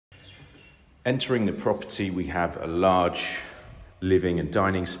Entering the property, we have a large living and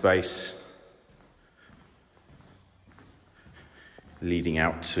dining space leading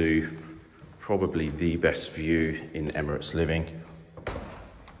out to probably the best view in Emirates Living.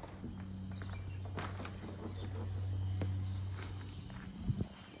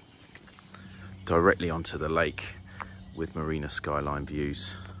 Directly onto the lake with marina skyline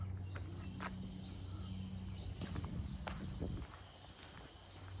views.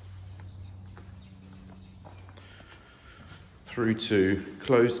 Through to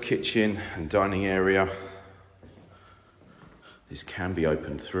closed kitchen and dining area. This can be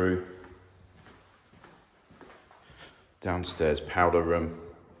opened through. Downstairs powder room,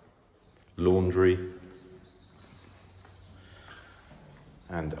 laundry,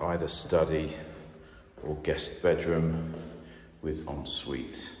 and either study or guest bedroom with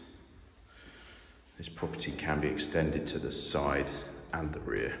ensuite. This property can be extended to the side and the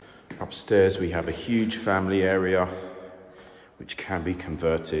rear. Upstairs we have a huge family area which can be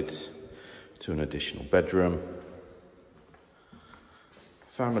converted to an additional bedroom.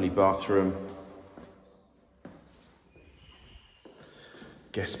 Family bathroom,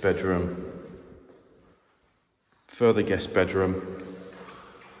 guest bedroom, further guest bedroom,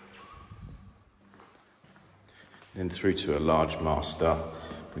 then through to a large master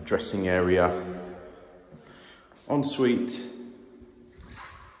with dressing area, ensuite,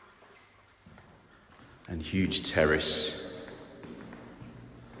 and huge terrace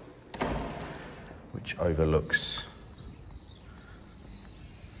which overlooks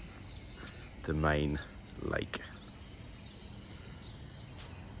the main lake.